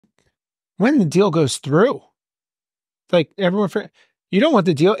when the deal goes through. Like you don't want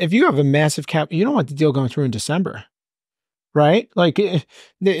the deal. If you have a massive cap, you don't want the deal going through in December, right? Like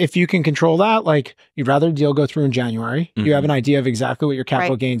if you can control that, like you'd rather the deal go through in January. You have an idea of exactly what your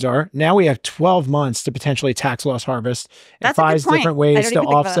capital gains are. Now we have 12 months to potentially tax loss harvest and find different ways to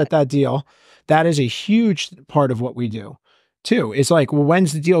offset that deal. That is a huge part of what we do too. It's like, well,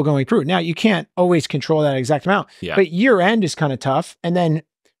 when's the deal going through? Now you can't always control that exact amount, but year end is kind of tough. And then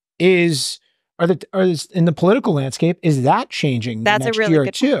in the political landscape, is that changing next year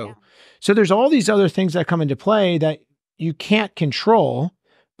too? Yeah. So there's all these other things that come into play that you can't control,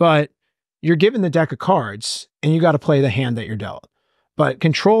 but you're given the deck of cards and you got to play the hand that you're dealt. But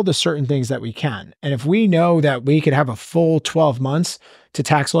control the certain things that we can. And if we know that we could have a full 12 months to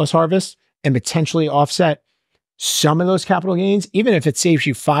tax loss harvest and potentially offset some of those capital gains, even if it saves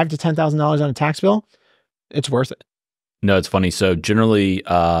you $5,000 to $10,000 on a tax bill, it's worth it. No, it's funny. So generally,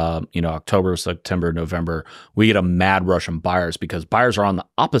 October, September, November, we get a mad rush on buyers because buyers are on the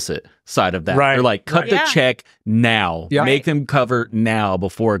opposite side of that. Right. They're like, cut the check now, make them cover now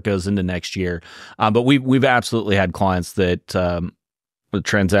before it goes into next year. But we've absolutely had clients that the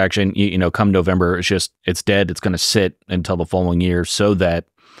transaction, come November, it's dead. It's going to sit until the following year so that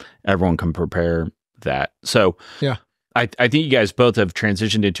everyone can prepare that. So yeah, I think you guys both have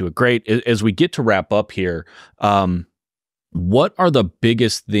transitioned into a great. As we get to wrap up here, what are the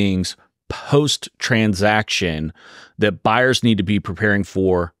biggest things post-transaction that buyers need to be preparing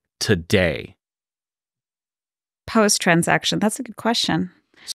for today? Post-transaction, that's a good question.